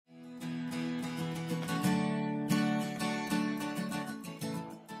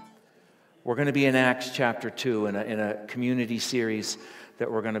We're going to be in Acts chapter 2 in a community series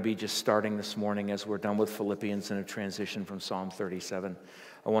that we're going to be just starting this morning as we're done with Philippians and a transition from Psalm 37.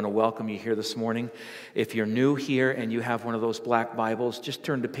 I want to welcome you here this morning. If you're new here and you have one of those black Bibles, just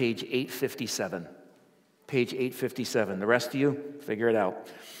turn to page 857. Page 857. The rest of you, figure it out.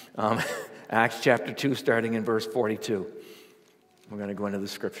 Acts chapter 2, starting in verse 42. We're going to go into the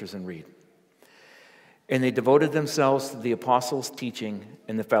scriptures and read. And they devoted themselves to the apostles' teaching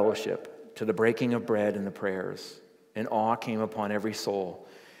and the fellowship, to the breaking of bread and the prayers. And awe came upon every soul,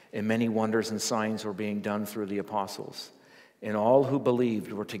 and many wonders and signs were being done through the apostles. And all who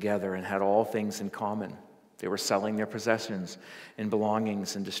believed were together and had all things in common. They were selling their possessions and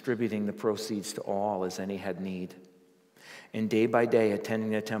belongings and distributing the proceeds to all as any had need. And day by day,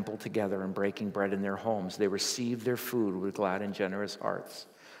 attending the temple together and breaking bread in their homes, they received their food with glad and generous hearts,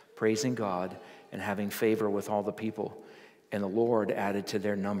 praising God and having favor with all the people. And the Lord added to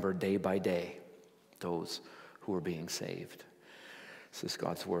their number day by day those who were being saved. This is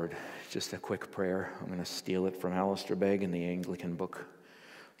God's word. Just a quick prayer. I'm going to steal it from Alistair Begg in the Anglican book.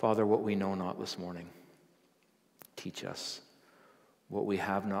 Father, what we know not this morning, teach us. What we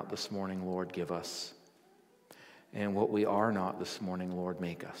have not this morning, Lord, give us. And what we are not this morning, Lord,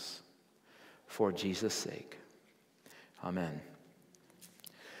 make us. For Jesus' sake. Amen.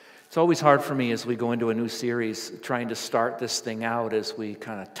 It's always hard for me as we go into a new series, trying to start this thing out as we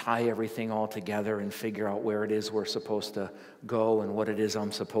kind of tie everything all together and figure out where it is we're supposed to go and what it is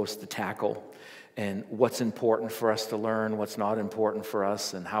I'm supposed to tackle and what's important for us to learn, what's not important for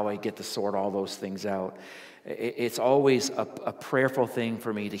us, and how I get to sort all those things out. It's always a prayerful thing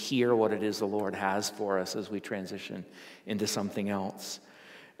for me to hear what it is the Lord has for us as we transition into something else.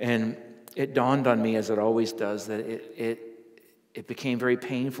 And it dawned on me, as it always does, that it became very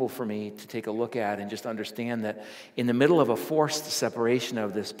painful for me to take a look at and just understand that in the middle of a forced separation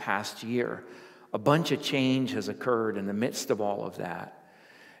of this past year, a bunch of change has occurred in the midst of all of that.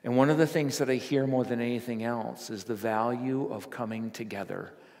 And one of the things that I hear more than anything else is the value of coming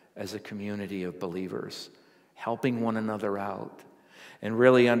together as a community of believers, helping one another out, and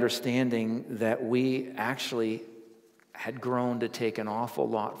really understanding that we actually had grown to take an awful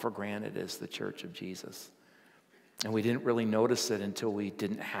lot for granted as the Church of Jesus. And we didn't really notice it until we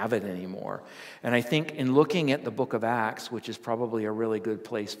didn't have it anymore. And I think in looking at the book of Acts, which is probably a really good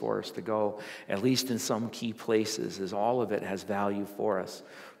place for us to go, at least in some key places, is all of it has value for us.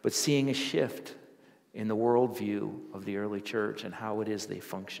 But seeing a shift in the worldview of the early church and how it is they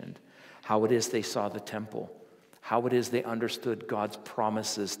functioned, how it is they saw the temple, how it is they understood God's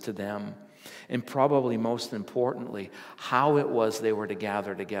promises to them, and probably most importantly, how it was they were to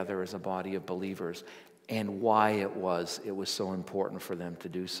gather together as a body of believers, and why it was so important for them to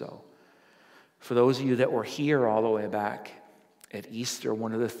do so. For those of you that were here all the way back at Easter,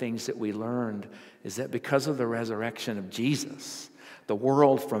 one of the things that we learned is that because of the resurrection of Jesus, the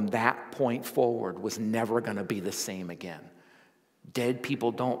world from that point forward was never going to be the same again. Dead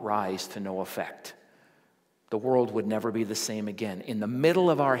people don't rise to no effect. The world would never be the same again. In the middle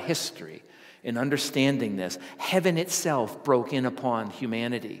of our history, in understanding this, heaven itself broke in upon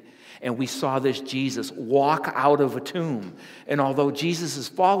humanity. And we saw this Jesus walk out of a tomb. And although Jesus'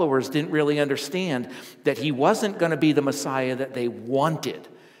 followers didn't really understand that he wasn't going to be the Messiah that they wanted,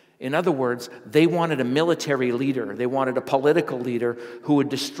 in other words, they wanted a military leader. They wanted a political leader who would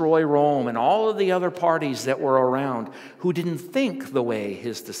destroy Rome and all of the other parties that were around who didn't think the way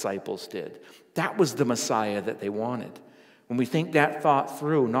his disciples did. That was the Messiah that they wanted. When we think that thought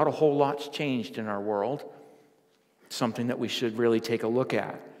through, not a whole lot's changed in our world. Something that we should really take a look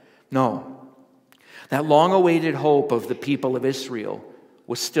at. No, that long-awaited hope of the people of Israel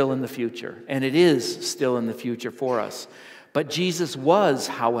was still in the future, and it is still in the future for us. But Jesus was,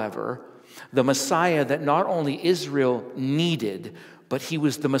 however, the Messiah that not only Israel needed, but he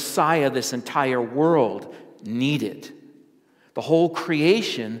was the Messiah this entire world needed. The whole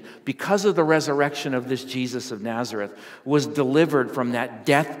creation, because of the resurrection of this Jesus of Nazareth, was delivered from that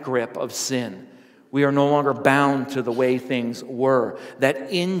death grip of sin. We are no longer bound to the way things were.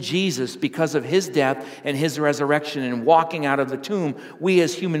 That in Jesus, because of his death and his resurrection and walking out of the tomb, we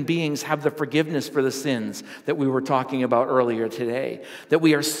as human beings have the forgiveness for the sins that we were talking about earlier today. That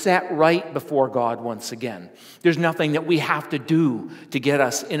we are set right before God once again. There's nothing that we have to do to get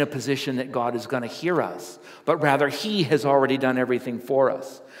us in a position that God is going to hear us, but rather he has already done everything for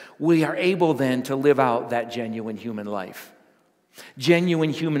us. We are able then to live out that genuine human life. Genuine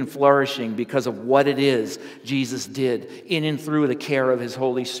human flourishing because of what it is Jesus did in and through the care of his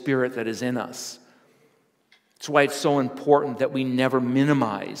Holy Spirit that is in us. That's why it's so important that we never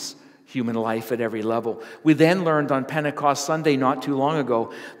minimize human life at every level. We then learned on Pentecost Sunday not too long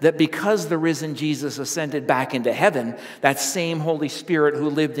ago that because the risen Jesus ascended back into heaven, that same Holy Spirit who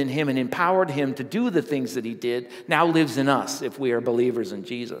lived in him and empowered him to do the things that he did now lives in us if we are believers in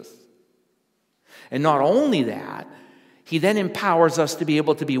Jesus. And not only that, he then empowers us to be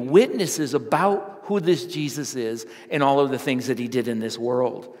able to be witnesses about who this Jesus is and all of the things that he did in this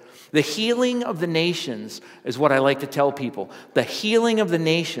world. The healing of the nations is what I like to tell people. The healing of the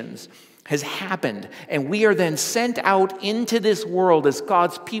nations has happened, and we are then sent out into this world as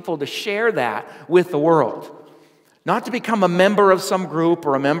God's people to share that with the world. Not to become a member of some group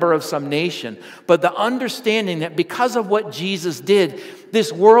or a member of some nation, but the understanding that because of what Jesus did,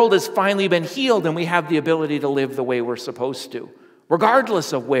 this world has finally been healed and we have the ability to live the way we're supposed to,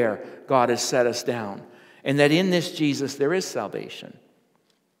 regardless of where God has set us down. And that in this Jesus there is salvation.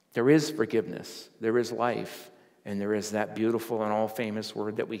 There is forgiveness, there is life, and there is that beautiful and all-famous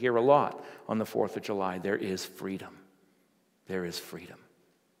word that we hear a lot on the 4th of July. There is freedom. There is freedom.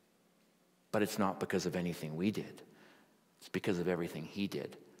 But it's not because of anything we did. It's because of everything he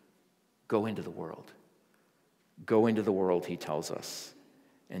did. Go into the world. Go into the world, he tells us.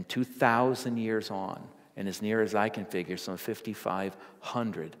 And 2,000 years on, and as near as I can figure, some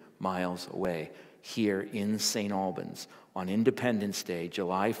 5,500 miles away, here in St. Albans, on Independence Day,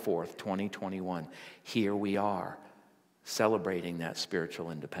 July 4th, 2021, here we are celebrating that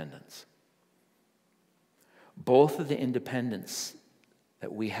spiritual independence. Both of the independence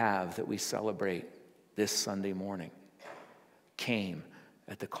that we have, that we celebrate this Sunday morning, came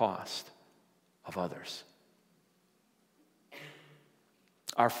at the cost of others.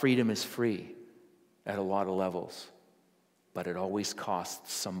 Our freedom is free at a lot of levels, but it always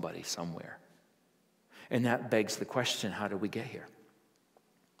costs somebody somewhere. And that begs the question, how did we get here?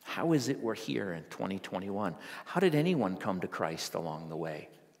 How is it we're here in 2021? How did anyone come to Christ along the way?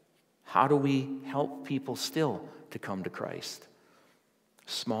 How do we help people still to come to Christ?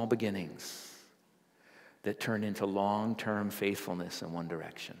 Small beginnings that turn into long-term faithfulness in one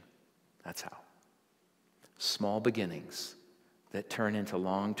direction. That's how. Small beginnings that turn into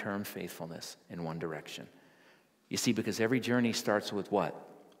long-term faithfulness in one direction. You see, because every journey starts with what?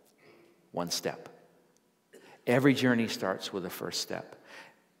 One step. Every journey starts with a first step.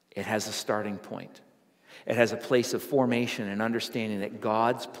 It has a starting point. It has a place of formation and understanding that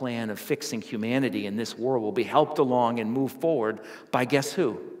God's plan of fixing humanity in this world will be helped along and moved forward by guess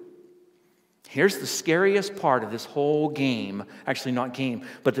who? Here's the scariest part of this whole game, actually not game,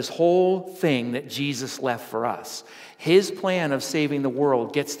 but this whole thing that Jesus left for us. His plan of saving the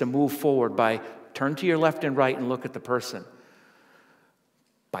world gets to move forward by, turn to your left and right and look at the person.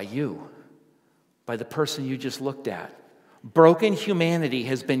 By you. By the person you just looked at. Broken humanity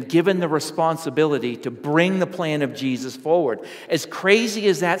has been given the responsibility to bring the plan of Jesus forward. As crazy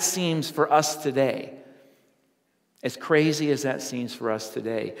as that seems for us today,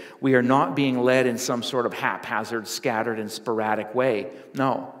 we are not being led in some sort of haphazard, scattered, and sporadic way.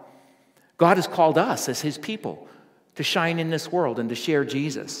 No. God has called us as his people to shine in this world and to share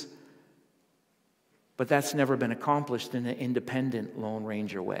Jesus. But that's never been accomplished in an independent Lone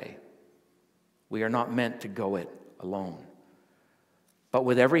Ranger way. We are not meant to go it alone. But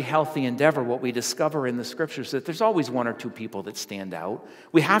with every healthy endeavor, what we discover in the scriptures is that there's always one or two people that stand out.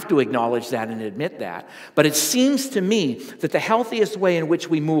 We have to acknowledge that and admit that. But it seems to me that the healthiest way in which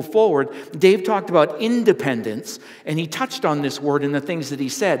we move forward, Dave talked about independence, and he touched on this word in the things that he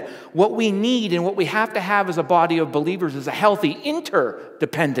said. What we need and what we have to have as a body of believers is a healthy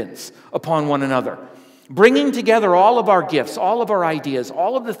interdependence upon one another. Bringing together all of our gifts, all of our ideas,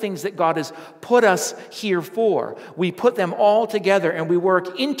 all of the things that God has put us here for. We put them all together and we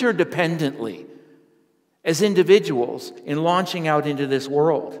work interdependently as individuals in launching out into this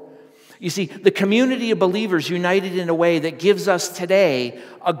world. You see, the community of believers united in a way that gives us today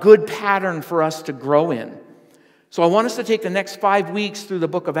a good pattern for us to grow in. So I want us to take the next 5 weeks through the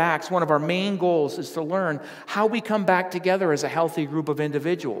book of Acts. One of our main goals is to learn how we come back together as a healthy group of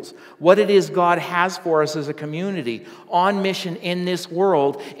individuals. What it is God has for us as a community on mission in this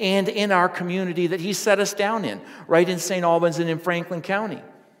world and in our community that he set us down in, right in St. Albans and in Franklin County.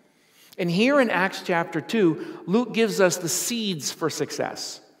 And here in Acts chapter 2, Luke gives us the seeds for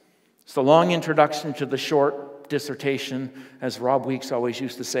success. It's the long introduction to the short dissertation, as Rob Weeks always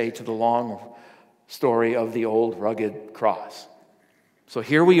used to say, to the long story of the old rugged cross. So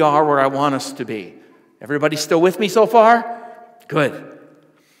here we are where I want us to be. Everybody still with me so far? Good.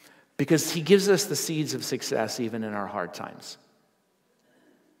 Because he gives us the seeds of success even in our hard times.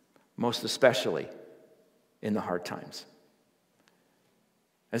 Most especially in the hard times.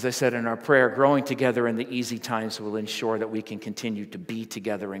 As I said in our prayer, growing together in the easy times will ensure that we can continue to be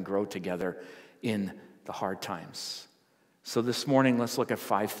together and grow together in the hard times. So this morning, let's look at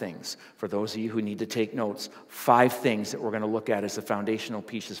 5 things. For those of you who need to take notes, 5 things that we're going to look at as the foundational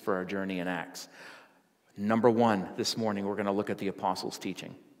pieces for our journey in Acts. Number 1, this morning, we're going to look at the apostles'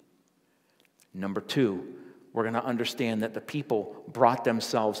 teaching. Number 2, we're going to understand that the people brought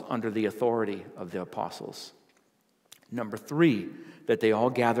themselves under the authority of the apostles. Number 3, that they all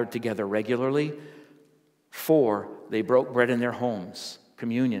gathered together regularly. 4, they broke bread in their homes,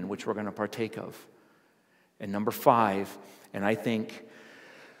 communion, which we're going to partake of. And number 5, and I think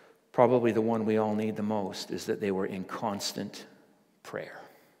probably the one we all need the most, is that they were in constant prayer.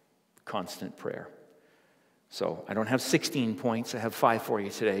 Constant prayer. So I don't have 16 points. I have 5 for you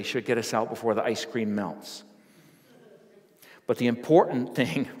today. Should get us out before the ice cream melts. But the important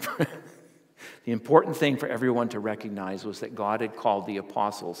thing for everyone to recognize was that God had called the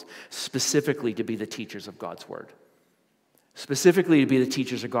apostles specifically to be the teachers of God's word. Specifically to be the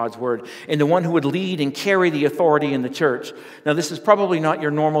teachers of God's word, and the one who would lead and carry the authority in the church. Now, this is probably not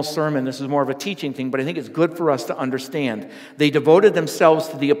your normal sermon. This is more of a teaching thing, but I think it's good for us to understand. They devoted themselves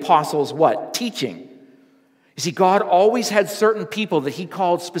to the apostles' what? Teaching. You see, God always had certain people that he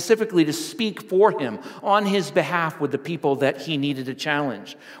called specifically to speak for him on his behalf with the people that he needed to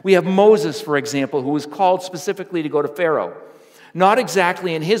challenge. We have Moses, for example, who was called specifically to go to Pharaoh. Not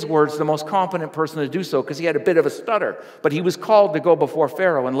exactly, in his words, the most competent person to do so because he had a bit of a stutter. But he was called to go before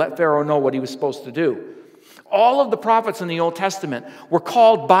Pharaoh and let Pharaoh know what he was supposed to do. All of the prophets in the Old Testament were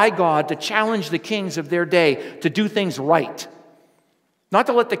called by God to challenge the kings of their day to do things right. Not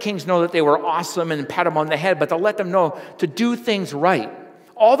to let the kings know that they were awesome and pat them on the head, but to let them know to do things right.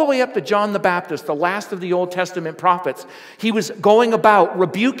 All the way up to John the Baptist, the last of the Old Testament prophets, he was going about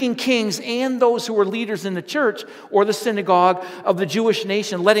rebuking kings and those who were leaders in the church or the synagogue of the Jewish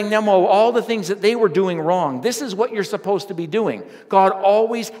nation, letting them know all the things that they were doing wrong. This is what you're supposed to be doing. God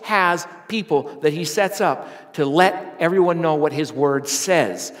always has people that he sets up to let everyone know what his word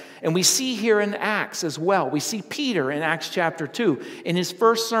says. And we see here in Acts as well. We see Peter in Acts chapter 2 in his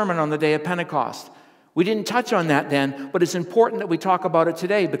first sermon on the day of Pentecost. We didn't touch on that then, but it's important that we talk about it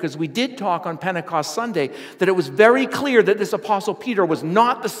today because we did talk on Pentecost Sunday that it was very clear that this apostle Peter was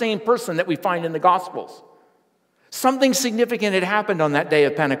not the same person that we find in the Gospels. Something significant had happened on that day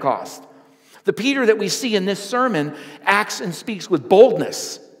of Pentecost. The Peter that we see in this sermon acts and speaks with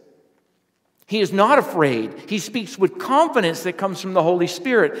boldness. He is not afraid. He speaks with confidence that comes from the Holy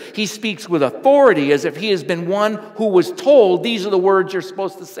Spirit. He speaks with authority as if he has been one who was told these are the words you're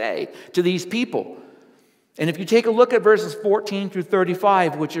supposed to say to these people. And if you take a look at verses 14 through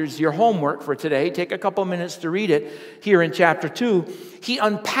 35, which is your homework for today, take a couple minutes to read it here in chapter 2, he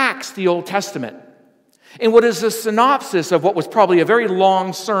unpacks the Old Testament. And what is a synopsis of what was probably a very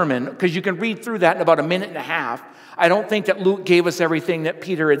long sermon, because you can read through that in about a minute and a half. I don't think that Luke gave us everything that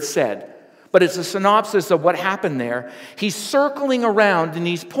Peter had said, but it's a synopsis of what happened there. He's circling around and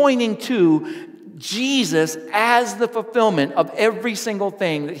he's pointing to Jesus as the fulfillment of every single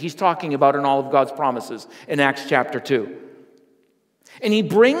thing that he's talking about in all of God's promises in Acts chapter 2. And he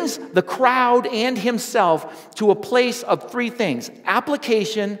brings the crowd and himself to a place of 3 things: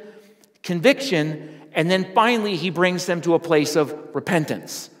 application, conviction, and then finally he brings them to a place of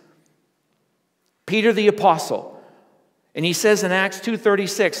repentance. Peter the apostle, and he says in Acts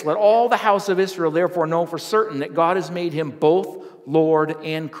 2:36, "Let all the house of Israel therefore know for certain that God has made him both Lord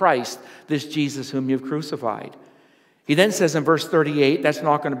and Christ, this Jesus whom you've crucified." He then says in verse 38, that's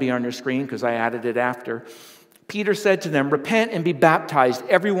not going to be on your screen because I added it after. Peter said to them, "Repent and be baptized,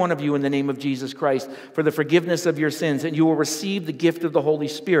 every one of you, in the name of Jesus Christ, for the forgiveness of your sins, and you will receive the gift of the Holy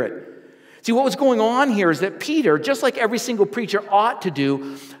Spirit." See, what was going on here is that Peter, just like every single preacher ought to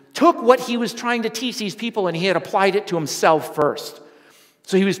do, took what he was trying to teach these people and he had applied it to himself first.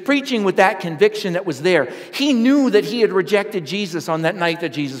 So he was preaching with that conviction that was there. He knew that he had rejected Jesus on that night that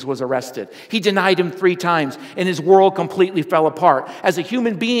Jesus was arrested. He denied him 3 times, and his world completely fell apart. As a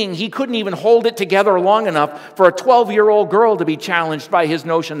human being, he couldn't even hold it together long enough for a 12-year-old girl to be challenged by his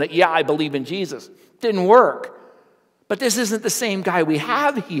notion that, yeah, I believe in Jesus. Didn't work. But this isn't the same guy we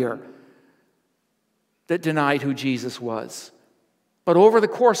have here that denied who Jesus was. But over the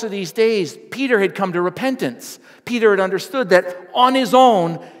course of these days, Peter had come to repentance. Peter had understood that on his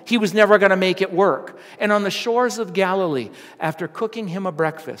own, he was never going to make it work. And on the shores of Galilee, after cooking him a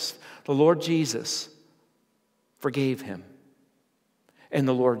breakfast, the Lord Jesus forgave him. And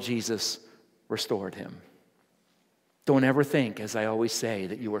the Lord Jesus restored him. Don't ever think, as I always say,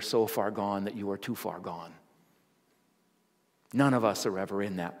 that you are so far gone that you are too far gone. None of us are ever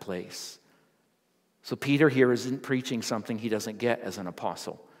in that place. So Peter here isn't preaching something he doesn't get as an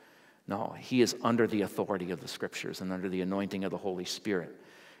apostle. No, he is under the authority of the Scriptures and under the anointing of the Holy Spirit.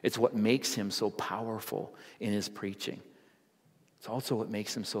 It's what makes him so powerful in his preaching. It's also what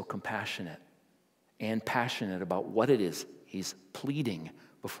makes him so compassionate and passionate about what it is he's pleading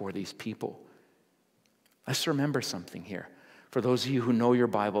before these people. Let's remember something here. For those of you who know your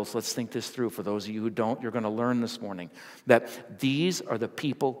Bibles, let's think this through. For those of you who don't, you're going to learn this morning that these are the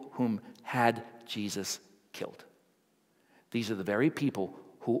people whom had Jesus killed. These are the very people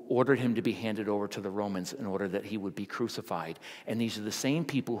who ordered him to be handed over to the Romans in order that he would be crucified. And these are the same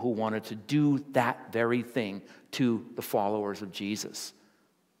people who wanted to do that very thing to the followers of Jesus.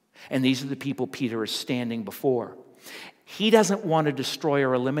 And these are the people Peter is standing before. He doesn't want to destroy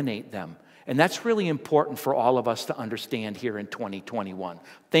or eliminate them. And that's really important for all of us to understand here in 2021.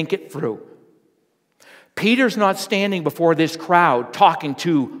 Think it through. Peter's not standing before this crowd talking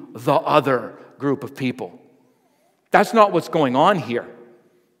to the other group of people. That's not what's going on here.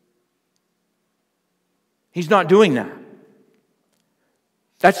 He's not doing that.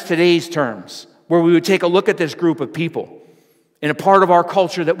 That's today's terms, where we would take a look at this group of people in a part of our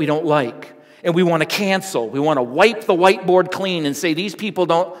culture that we don't like, and we want to cancel. We want to wipe the whiteboard clean and say these people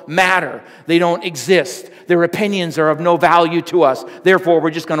don't matter. They don't exist. Their opinions are of no value to us. Therefore,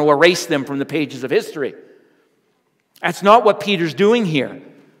 we're just going to erase them from the pages of history. That's not what Peter's doing here.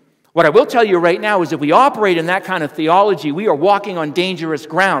 What I will tell you right now is if we operate in that kind of theology, we are walking on dangerous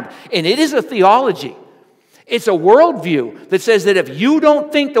ground. And it is a theology. It's a worldview that says that if you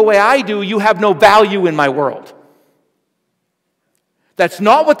don't think the way I do, you have no value in my world. That's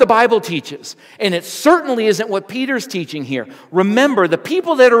not what the Bible teaches. And it certainly isn't what Peter's teaching here. Remember, the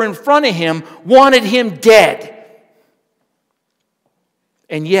people that are in front of him wanted him dead.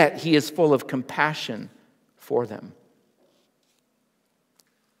 And yet, he is full of compassion for them.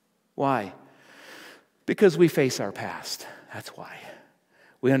 Why? Because we face our past. That's why.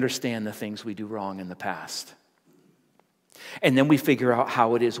 We understand the things we do wrong in the past. And then we figure out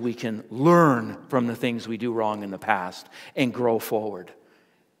how it is we can learn from the things we do wrong in the past and grow forward.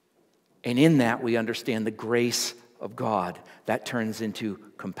 And in that, we understand the grace of God. That turns into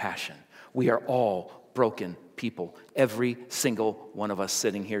compassion. We are all broken people. Every single one of us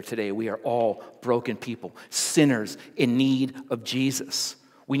sitting here today, we are all broken people, sinners in need of Jesus.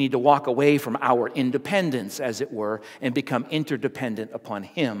 We need to walk away from our independence, as it were, and become interdependent upon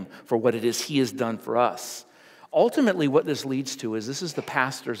Him for what it is He has done for us. Ultimately, what this leads to is this is the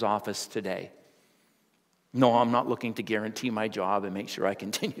pastor's office today. No, I'm not looking to guarantee my job and make sure I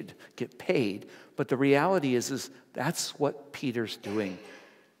continue to get paid. But the reality is that's what Peter's doing.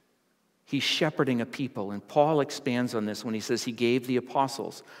 He's shepherding a people. And Paul expands on this when he says he gave the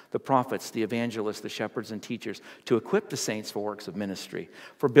apostles, the prophets, the evangelists, the shepherds, and teachers to equip the saints for works of ministry,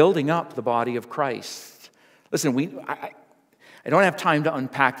 for building up the body of Christ. Listen, I don't have time to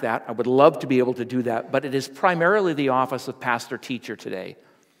unpack that. I would love to be able to do that. But it is primarily the office of pastor-teacher today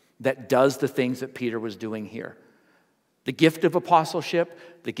that does the things that Peter was doing here. The gift of apostleship,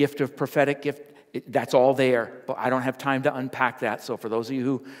 the gift of prophetic gift, that's all there. But I don't have time to unpack that. So for those of you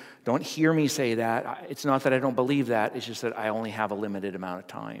who don't hear me say that, it's not that I don't believe that. It's just that I only have a limited amount of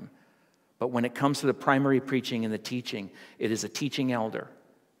time. But when it comes to the primary preaching and the teaching, it is a teaching elder.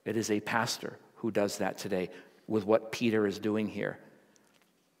 It is a pastor who does that today with what Peter is doing here.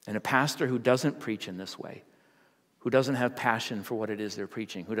 And a pastor who doesn't preach in this way, who doesn't have passion for what it is they're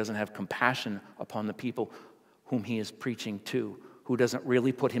preaching, who doesn't have compassion upon the people whom he is preaching to, who doesn't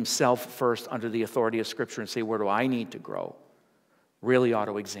really put himself first under the authority of Scripture and say, where do I need to grow? Really ought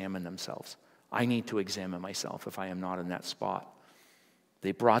to examine themselves. I need to examine myself if I am not in that spot.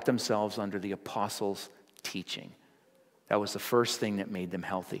 They brought themselves under the apostles' teaching. That was the first thing that made them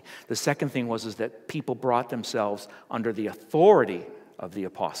healthy. The second thing was that people brought themselves under the authority of the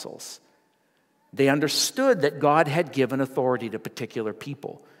apostles. They understood that God had given authority to particular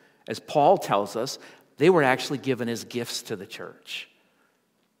people. As Paul tells us, they were actually given as gifts to the church.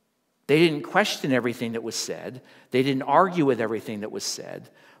 They didn't question everything that was said. They didn't argue with everything that was said.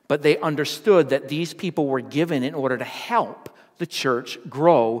 But they understood that these people were given in order to help the church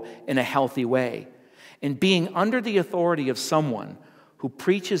grow in a healthy way. And being under the authority of someone who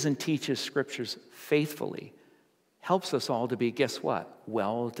preaches and teaches Scriptures faithfully helps us all to be, guess what?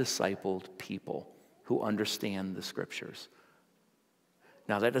 Well-discipled people who understand the Scriptures.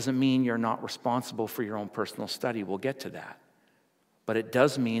 Now, that doesn't mean you're not responsible for your own personal study. We'll get to that. But it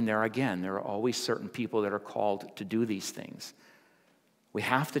does mean there are always certain people that are called to do these things. We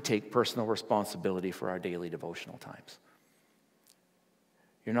have to take personal responsibility for our daily devotional times.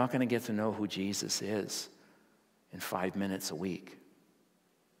 You're not going to get to know who Jesus is in 5 minutes a week.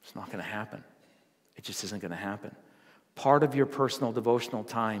 It's not going to happen. It just isn't going to happen. Part of your personal devotional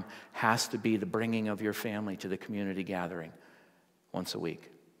time has to be the bringing of your family to the community gathering once a week.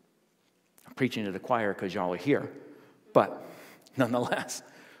 I'm preaching to the choir because y'all are here, but nonetheless,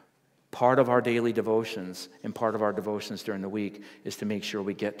 part of our daily devotions and part of our devotions during the week is to make sure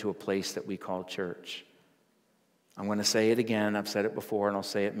we get to a place that we call church. I'm going to say it again. I've said it before, and I'll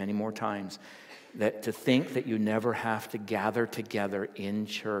say it many more times. That to think that you never have to gather together in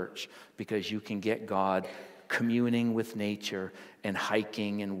church because you can get God communing with nature and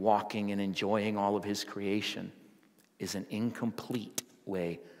hiking and walking and enjoying all of his creation is an incomplete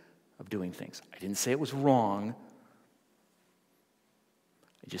way of doing things. I didn't say it was wrong.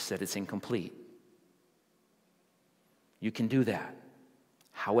 I just said it's incomplete. You can do that.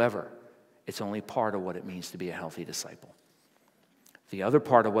 However, it's only part of what it means to be a healthy disciple. The other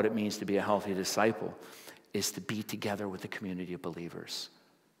part of what it means to be a healthy disciple is to be together with the community of believers.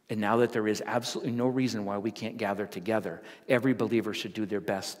 And now that there is absolutely no reason why we can't gather together, every believer should do their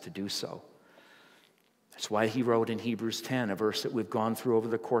best to do so. That's why he wrote in Hebrews 10, a verse that we've gone through over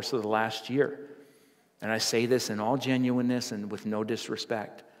the course of the last year. And I say this in all genuineness and with no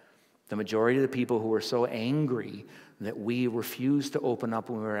disrespect. The majority of the people who are so angry that we refuse to open up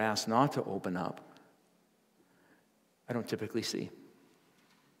when we were asked not to open up, I don't typically see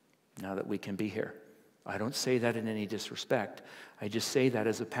now that we can be here. I don't say that in any disrespect. I just say that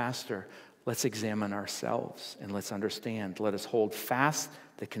as a pastor, let's examine ourselves and let's understand. Let us hold fast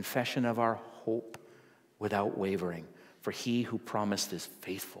the confession of our hope without wavering, for he who promised is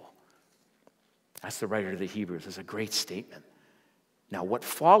faithful. That's the writer of the Hebrews. It's a great statement. Now, what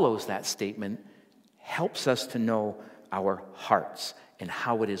follows that statement helps us to know our hearts and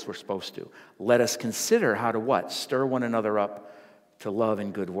how it is we're supposed to. Let us consider how to what? Stir one another up to love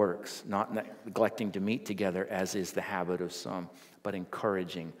and good works, not neglecting to meet together as is the habit of some, but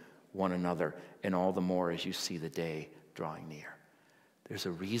encouraging one another, and all the more as you see the day drawing near. There's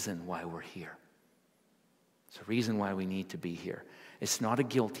a reason why we're here. It's a reason why we need to be here. It's not a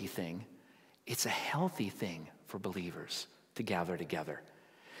guilty thing. It's a healthy thing for believers to gather together.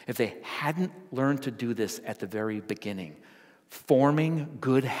 If they hadn't learned to do this at the very beginning, forming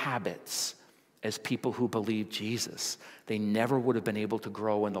good habits as people who believe Jesus, they never would have been able to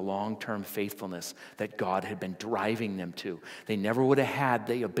grow in the long-term faithfulness that God had been driving them to. They never would have had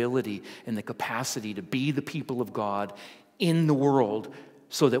the ability and the capacity to be the people of God in the world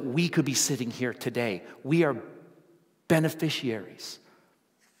so that we could be sitting here today. We are beneficiaries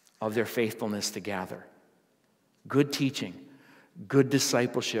of their faithfulness to gather. Good teaching, good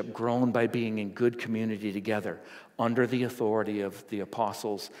discipleship, grown by being in good community together under the authority of the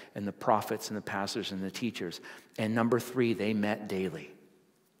apostles and the prophets and the pastors and the teachers. And number 3, they met daily.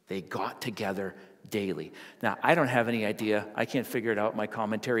 They got together daily. Now, I don't have any idea. I can't figure it out in my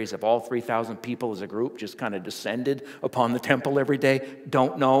commentaries if all 3,000 people as a group just kind of descended upon the temple every day.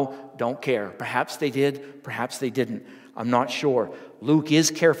 Don't know, don't care. Perhaps they did, perhaps they didn't. I'm not sure. Luke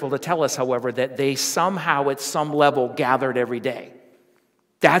is careful to tell us, however, that they somehow at some level gathered every day.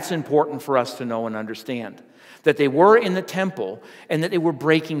 That's important for us to know and understand. That they were in the temple and that they were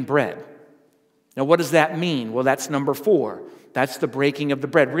breaking bread. Now, what does that mean? Well, that's number 4. That's the breaking of the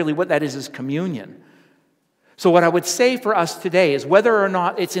bread. Really, what that is communion. So what I would say for us today is whether or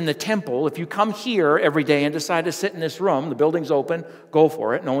not it's in the temple, if you come here every day and decide to sit in this room, the building's open, go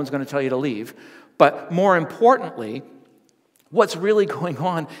for it. No one's going to tell you to leave. But more importantly, what's really going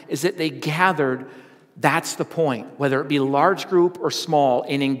on is that they gathered. That's the point, whether it be large group or small.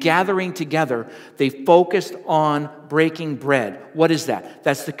 And in gathering together, they focused on breaking bread. What is that?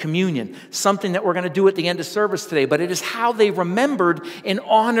 That's the communion, something that we're going to do at the end of service today. But it is how they remembered and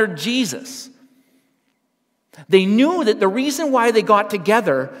honored Jesus. They knew that the reason why they got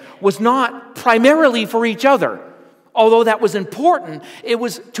together was not primarily for each other. Although that was important, it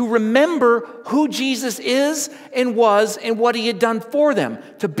was to remember who Jesus is and was and what he had done for them,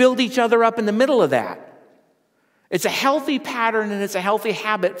 to build each other up in the middle of that. It's a healthy pattern and it's a healthy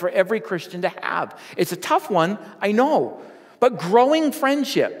habit for every Christian to have. It's a tough one, I know, but growing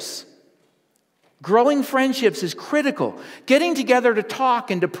friendships is critical. Getting together to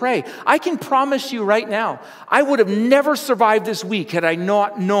talk and to pray. I can promise you right now, I would have never survived this week had I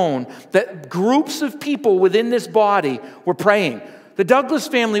not known that groups of people within this body were praying. The Douglas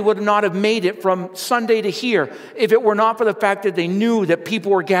family would not have made it from Sunday to here if it were not for the fact that they knew that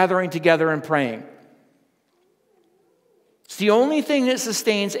people were gathering together and praying. It's the only thing that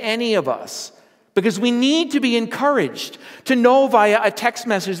sustains any of us. Because we need to be encouraged to know via a text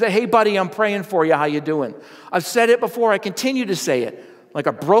message that, hey, buddy, I'm praying for you. How you doing? I've said it before. I continue to say it like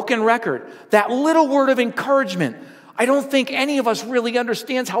a broken record. That little word of encouragement I don't think any of us really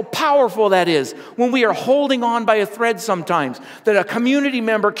understands how powerful that is when we are holding on by a thread sometimes, that a community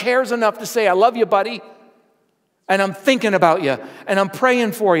member cares enough to say, I love you, buddy, and I'm thinking about you, and I'm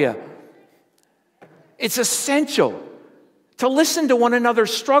praying for you. It's essential to listen to one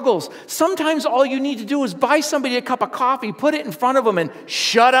another's struggles. Sometimes all you need to do is buy somebody a cup of coffee, put it in front of them, and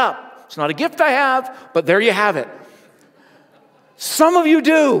shut up. It's not a gift I have, but there you have it. Some of you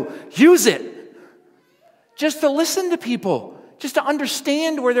do. Use it. Just to listen to people, just to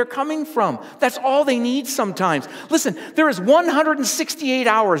understand where they're coming from. That's all they need sometimes. Listen, there is 168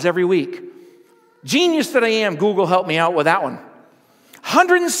 hours every week. Genius that I am, Google help me out with that one.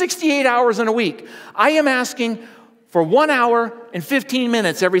 168 hours in a week. I am asking for 1 hour and 15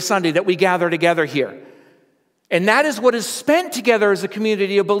 minutes every Sunday that we gather together here. And that is what is spent together as a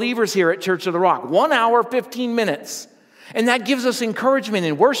community of believers here at Church of the Rock. 1 hour, 15 minutes. And that gives us encouragement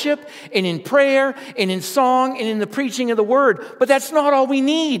in worship and in prayer and in song and in the preaching of the word. But that's not all we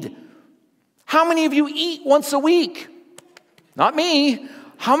need. How many of you eat once a week? Not me.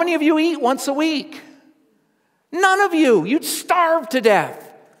 How many of you eat once a week? None of you. You'd starve to death.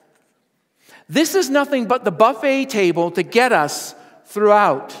 This is nothing but the buffet table to get us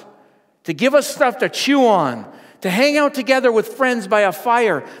throughout, to give us stuff to chew on, to hang out together with friends by a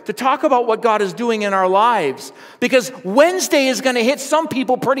fire, to talk about what God is doing in our lives. Because Wednesday is going to hit some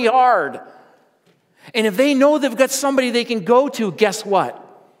people pretty hard. And if they know they've got somebody they can go to, guess what?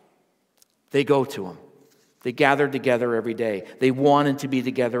 They go to them. They gathered together every day. They wanted to be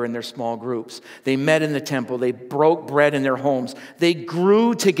together in their small groups. They met in the temple. They broke bread in their homes. They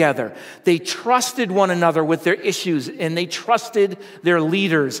grew together. They trusted one another with their issues, and they trusted their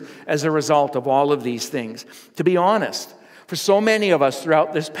leaders as a result of all of these things. To be honest, for so many of us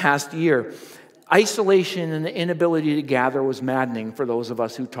throughout this past year, isolation and the inability to gather was maddening for those of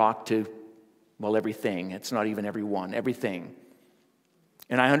us who talked to, well, everything. It's not even everyone, everything.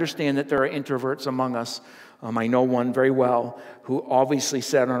 And I understand that there are introverts among us. I know one very well who obviously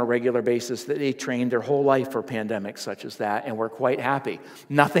said on a regular basis that they trained their whole life for pandemics such as that and were quite happy.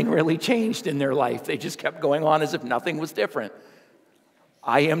 Nothing really changed in their life. They just kept going on as if nothing was different.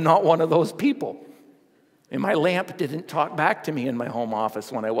 I am not one of those people. And my lamp didn't talk back to me in my home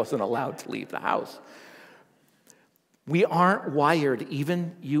office when I wasn't allowed to leave the house. We aren't wired,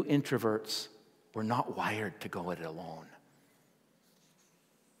 even you introverts, we're not wired to go it alone.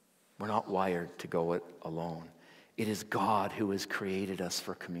 We're not wired to go it alone. It is God who has created us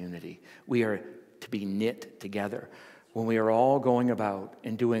for community. We are to be knit together. When we are all going about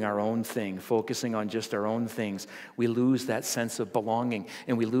and doing our own thing, focusing on just our own things, we lose that sense of belonging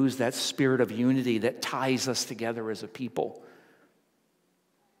and we lose that spirit of unity that ties us together as a people.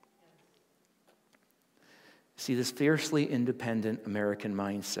 See, this fiercely independent American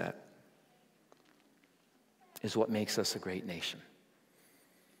mindset is what makes us a great nation.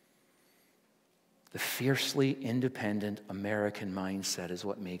 The fiercely independent American mindset is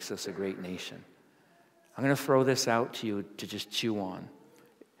what makes us a great nation. I'm going to throw this out to you to just chew on.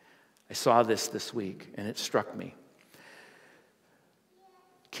 I saw this week, and it struck me.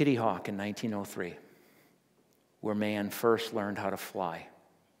 Kitty Hawk in 1903, where man first learned how to fly.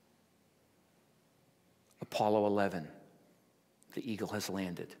 Apollo 11, the eagle has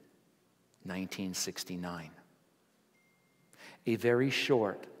landed. 1969. A very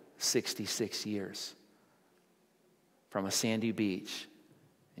short 66 years from a sandy beach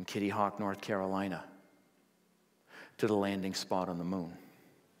in Kitty Hawk, North Carolina, to the landing spot on the moon.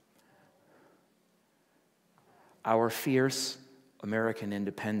 Our fierce American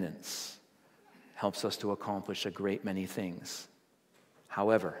independence helps us to accomplish a great many things.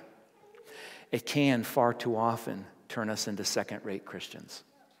 However, it can far too often turn us into second-rate Christians.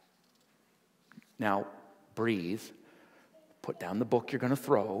 Now, breathe. Put down the book you're going to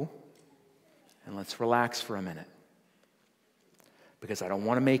throw, and let's relax for a minute. Because I don't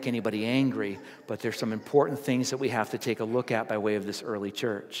want to make anybody angry, but there's some important things that we have to take a look at by way of this early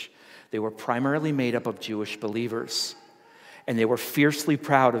church. They were primarily made up of Jewish believers, and they were fiercely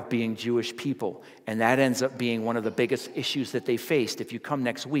proud of being Jewish people, and that ends up being one of the biggest issues that they faced. If you come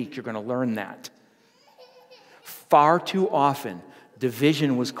next week, you're going to learn that. Far too often,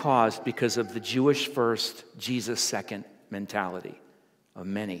 division was caused because of the Jewish first, Jesus second mentality of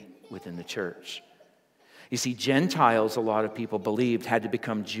many within the church. You see, Gentiles, a lot of people believed, had to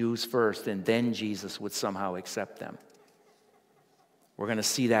become Jews first, and then Jesus would somehow accept them. We're going to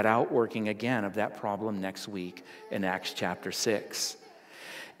see that outworking again of that problem next week in Acts chapter 6.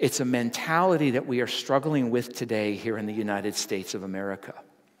 It's a mentality that we are struggling with today here in the United States of America.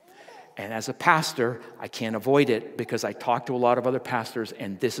 And as a pastor, I can't avoid it because I talk to a lot of other pastors,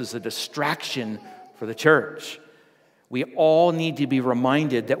 and this is a distraction for the church. We all need to be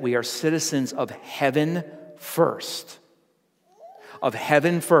reminded that we are citizens of heaven first. Of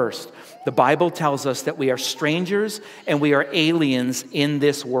heaven first. The Bible tells us that we are strangers and we are aliens in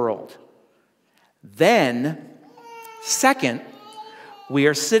this world. Then, second, we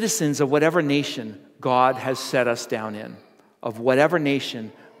are citizens of whatever nation God has set us down in. Of whatever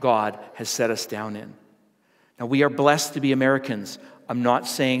nation God has set us down in. Now, we are blessed to be Americans. I'm not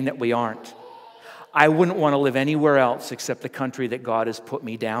saying that we aren't. I wouldn't want to live anywhere else except the country that God has put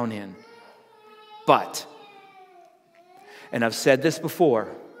me down in. But, and I've said this before,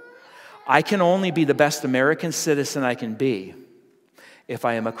 I can only be the best American citizen I can be if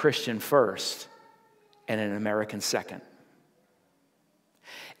I am a Christian first and an American second.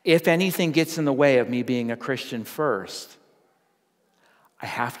 If anything gets in the way of me being a Christian first, I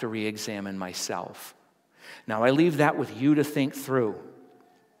have to re-examine myself. Now, I leave that with you to think through.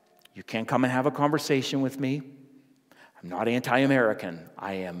 You can come and have a conversation with me. I'm not anti-American.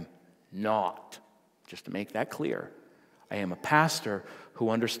 I am not. Just to make that clear. I am a pastor who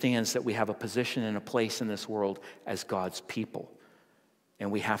understands that we have a position and a place in this world as God's people.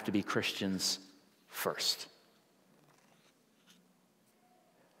 And we have to be Christians first.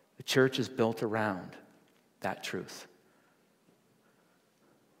 The church is built around that truth.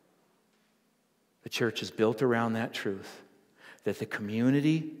 The church is built around that truth, that the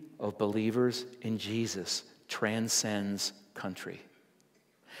community of believers in Jesus transcends country.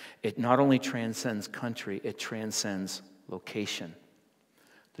 It not only transcends country, it transcends location.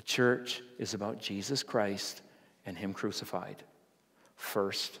 The church is about Jesus Christ and Him crucified,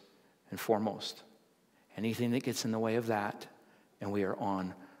 first and foremost. Anything that gets in the way of that, and we are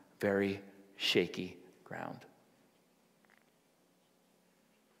on very shaky ground.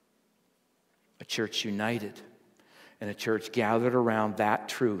 A church united and a church gathered around that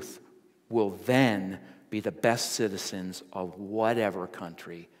truth will then be the best citizens of whatever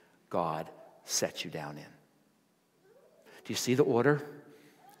country God sets you down in. Do you see the order?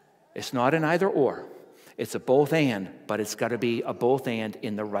 It's not an either or. It's a both and, but it's got to be a both and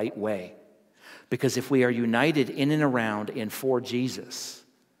in the right way. Because if we are united in and around and for Jesus,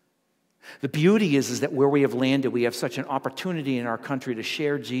 the beauty is that where we have landed, we have such an opportunity in our country to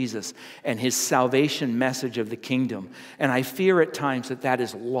share Jesus and His salvation message of the kingdom. And I fear at times that that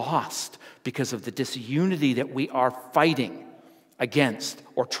is lost because of the disunity that we are fighting against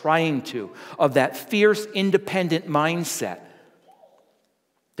or trying to, of that fierce independent mindset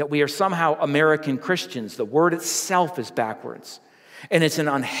that we are somehow American Christians. The word itself is backwards. And it's an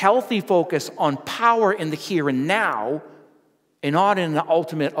unhealthy focus on power in the here and now and not in the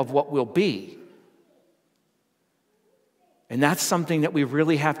ultimate of what will be. And that's something that we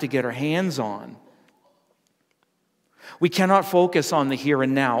really have to get our hands on. We cannot focus on the here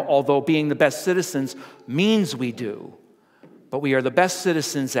and now, although being the best citizens means we do. But we are the best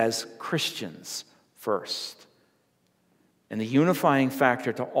citizens as Christians first. And the unifying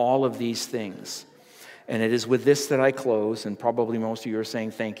factor to all of these things, and it is with this that I close, and probably most of you are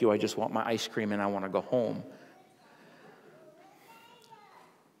saying, thank you, I just want my ice cream and I want to go home.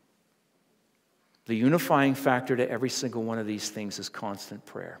 The unifying factor to every single one of these things is constant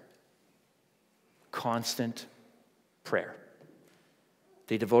prayer. Constant prayer.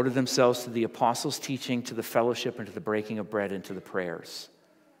 They devoted themselves to the apostles' teaching, to the fellowship, and to the breaking of bread, and to the prayers.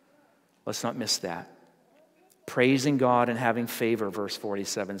 Let's not miss that. Praising God and having favor, verse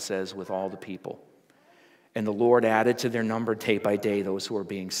 47 says, with all the people. And the Lord added to their number day by day those who were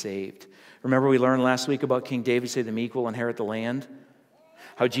being saved. Remember we learned last week about King David say the meek will inherit the land?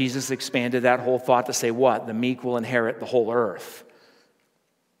 How Jesus expanded that whole thought to say what? The meek will inherit the whole earth.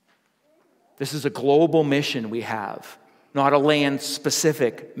 This is a global mission we have, not a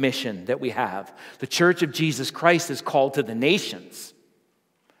land-specific mission that we have. The Church of Jesus Christ is called to the nations.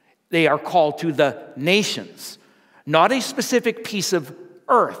 They are called to the nations, not a specific piece of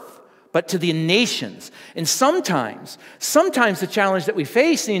earth, but to the nations. And sometimes the challenge that we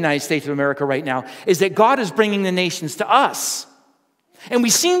face in the United States of America right now is that God is bringing the nations to us. And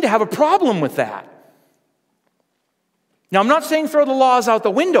we seem to have a problem with that. Now, I'm not saying throw the laws out the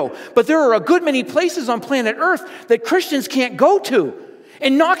window, but there are a good many places on planet Earth that Christians can't go to.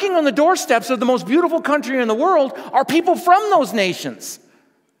 And knocking on the doorsteps of the most beautiful country in the world are people from those nations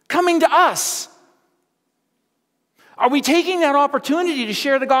coming to us. Are we taking that opportunity to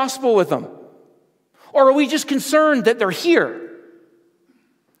share the gospel with them? Or are we just concerned that they're here?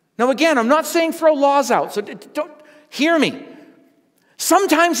 Now, again, I'm not saying throw laws out, so don't hear me.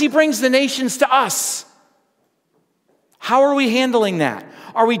 Sometimes He brings the nations to us. How are we handling that?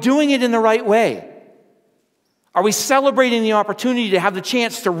 Are we doing it in the right way? Are we celebrating the opportunity to have the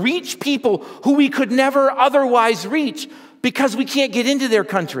chance to reach people who we could never otherwise reach because we can't get into their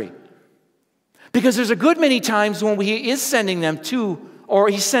country? Because there's a good many times when He is sending them to, or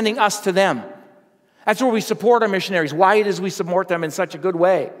He's sending us to them. That's where we support our missionaries. Why it is we support them in such a good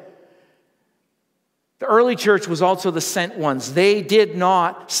way. The early church was also the sent ones. They did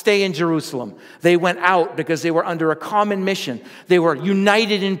not stay in Jerusalem. They went out because they were under a common mission. They were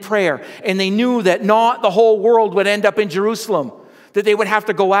united in prayer, and they knew that not the whole world would end up in Jerusalem, that they would have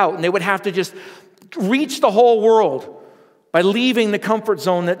to go out, and they would have to just reach the whole world by leaving the comfort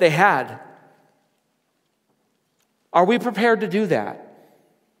zone that they had. Are we prepared to do that?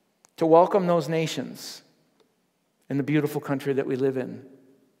 To welcome those nations in the beautiful country that we live in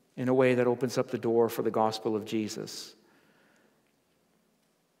a way that opens up the door for the gospel of Jesus?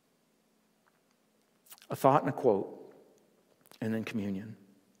 A thought and a quote, and then communion.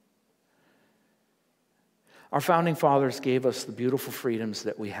 Our founding fathers gave us the beautiful freedoms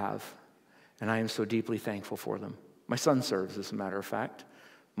that we have, and I am so deeply thankful for them. My son serves, as a matter of fact.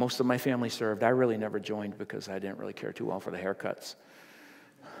 Most of my family served. I really never joined because I didn't really care too well for the haircuts.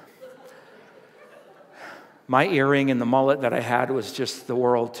 My earring and the mullet that I had was just the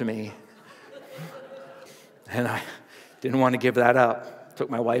world to me. And I didn't want to give that up. It took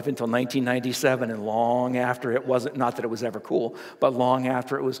my wife until 1997, and long after it wasn't, not that it was ever cool, but long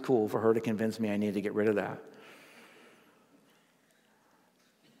after it was cool for her to convince me I needed to get rid of that.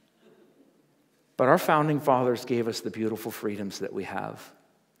 But our founding fathers gave us the beautiful freedoms that we have.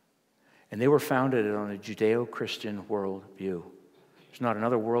 And they were founded on a Judeo-Christian worldview. There's not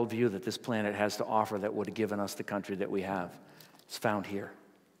another worldview that this planet has to offer that would have given us the country that we have. It's found here.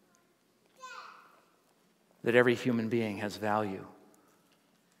 That every human being has value.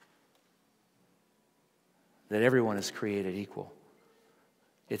 That everyone is created equal.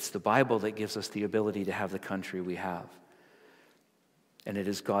 It's the Bible that gives us the ability to have the country we have. And it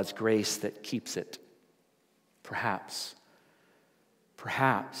is God's grace that keeps it. Perhaps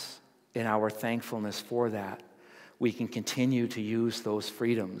in our thankfulness for that, we can continue to use those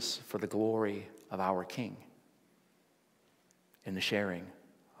freedoms for the glory of our King in the sharing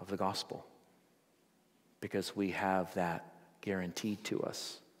of the gospel, because we have that guaranteed to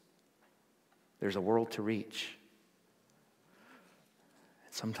us. There's a world to reach.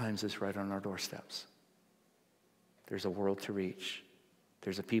 And sometimes it's right on our doorsteps. There's a world to reach.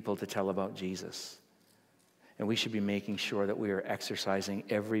 There's a people to tell about Jesus. And we should be making sure that we are exercising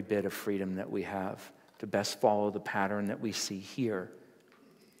every bit of freedom that we have to best follow the pattern that we see here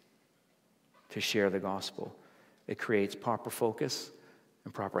to share the gospel. It creates proper focus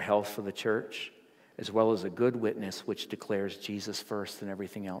and proper health for the church, as well as a good witness which declares Jesus first and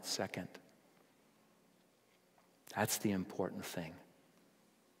everything else second. That's the important thing.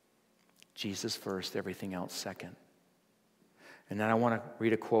 Jesus first, everything else second. And then I want to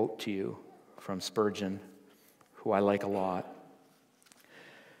read a quote to you from Spurgeon, who I like a lot.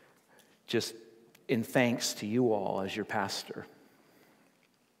 Just in thanks to you all as your pastor,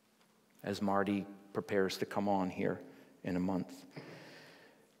 as Marty prepares to come on here in a month.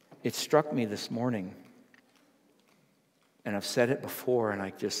 It struck me this morning, and I've said it before, and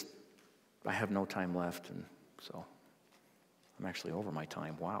I have no time left, and so I'm actually over my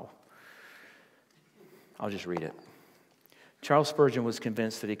time. Wow. I'll just read it. Charles Spurgeon was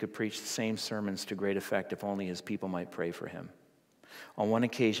convinced that he could preach the same sermons to great effect if only his people might pray for him. On one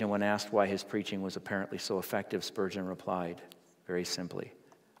occasion, when asked why his preaching was apparently so effective, Spurgeon replied, very simply,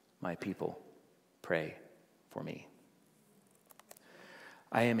 "My people pray for me."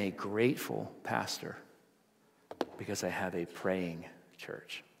 I am a grateful pastor because I have a praying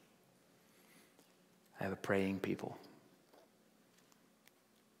church. I have a praying people.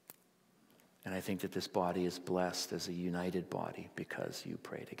 And I think that this body is blessed as a united body because you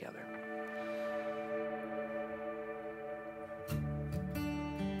pray together.